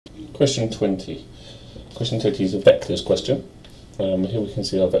Question 20. Question 20 is a vectors question. Here we can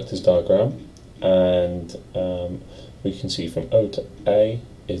see our vectors diagram, and we can see from O to A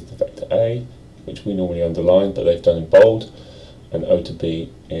is the vector A, which we normally underline, but they've done in bold, and O to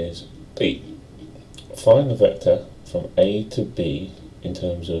B is B. Find the vector from A to B in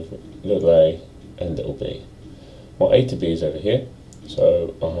terms of little a and little b. Well, A to B is over here,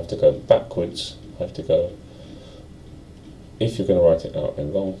 so I'll have to go backwards. I have to go, if you're going to write it out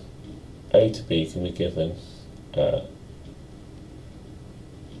in long, A to B can be given A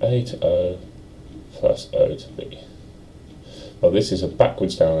to O plus O to B. Well, this is a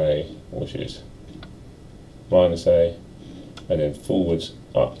backwards down A, which is minus A, and then forwards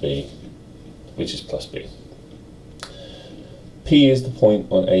up B, which is plus B. P is the point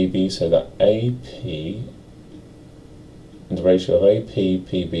on AB, so that AP, and the ratio of AP,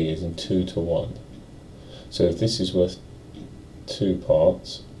 PB is in 2 to 1. So if this is worth 2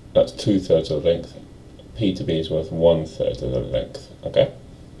 parts, that's 2/3 of the length. P to B is worth 1/3 of the length. Okay?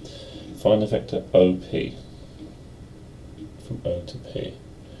 Find the vector OP from O to P.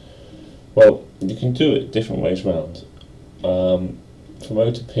 Well, you can do it different ways round. From O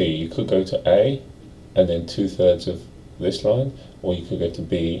to P, you could go to A and then 2/3 of this line, or you could go to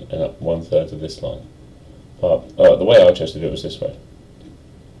B and up 1/3 of this line. But the way I chose to do it was this way.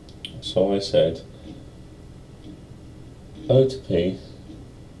 So I said O to P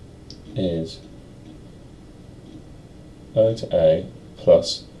is O to A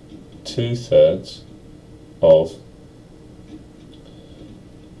plus 2/3 of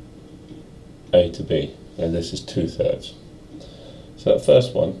A to B, and this is 2/3. So that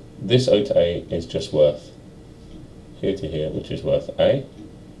first one, this O to A is just worth here to here, which is worth A,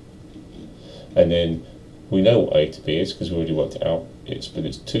 and then we know what A to B is because we already worked it out. It's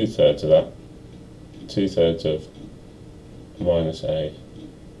 2/3 of that, 2/3 of minus A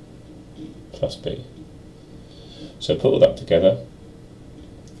plus B. So put all that together.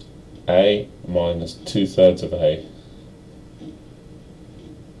 A minus 2/3 of A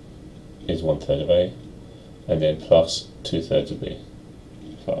is 1/3 of A, and then plus 2/3 of B,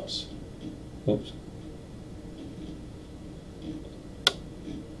 plus, oops,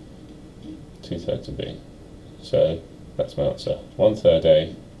 2/3 of B. So that's my answer, 1/3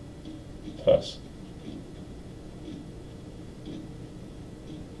 A plus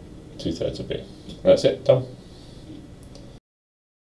 2/3 of B. That's it, done.